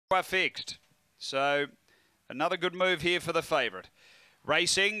Fixed. So another good move here for the favourite.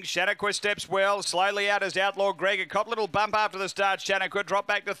 Racing, Shanakwa steps well. Slowly out as Outlaw Greg. A cop little bump after the start. Shanakwa drop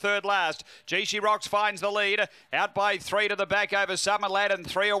back to third last. She Rocks finds the lead. Out by 3 to the back over Summer Lad and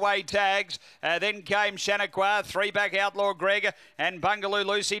 3 away Tags. Then came Shanakwa. 3 back Outlaw Greg and Bungaloo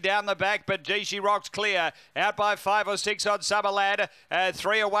Lucy down the back. But She Rocks clear. Out by 5 or 6 on Summer Lad.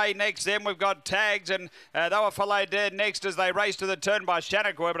 3 away next. Then we've got Tags and they were followed dead next as they race to the turn by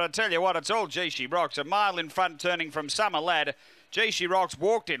Shanakwa. But I tell you what, it's all She Rocks. A mile in front turning from Summer Lad. She Rocks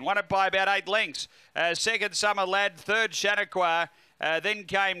walked in, won it by about 8 lengths. Second, Summer Lad. Third, Shanakwa. Then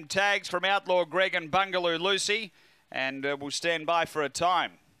came Tags from Outlaw Greg and Bungaloo Lucy. And we'll stand by for a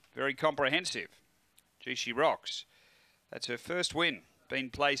time. Very comprehensive. She Rocks. That's her first win. Been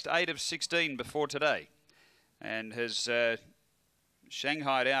placed 8 of 16 before today. And has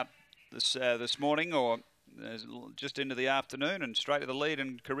shanghaied out this morning or just into the afternoon and straight to the lead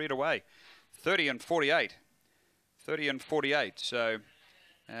and careered away. 30 and 48. 30 and 48. So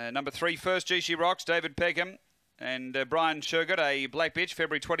number 3 first, She Rocks, David Peckham and Brian Shergott, a black bitch,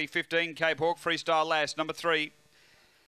 February 2015, Cape Hawk, freestyle last. Number 3.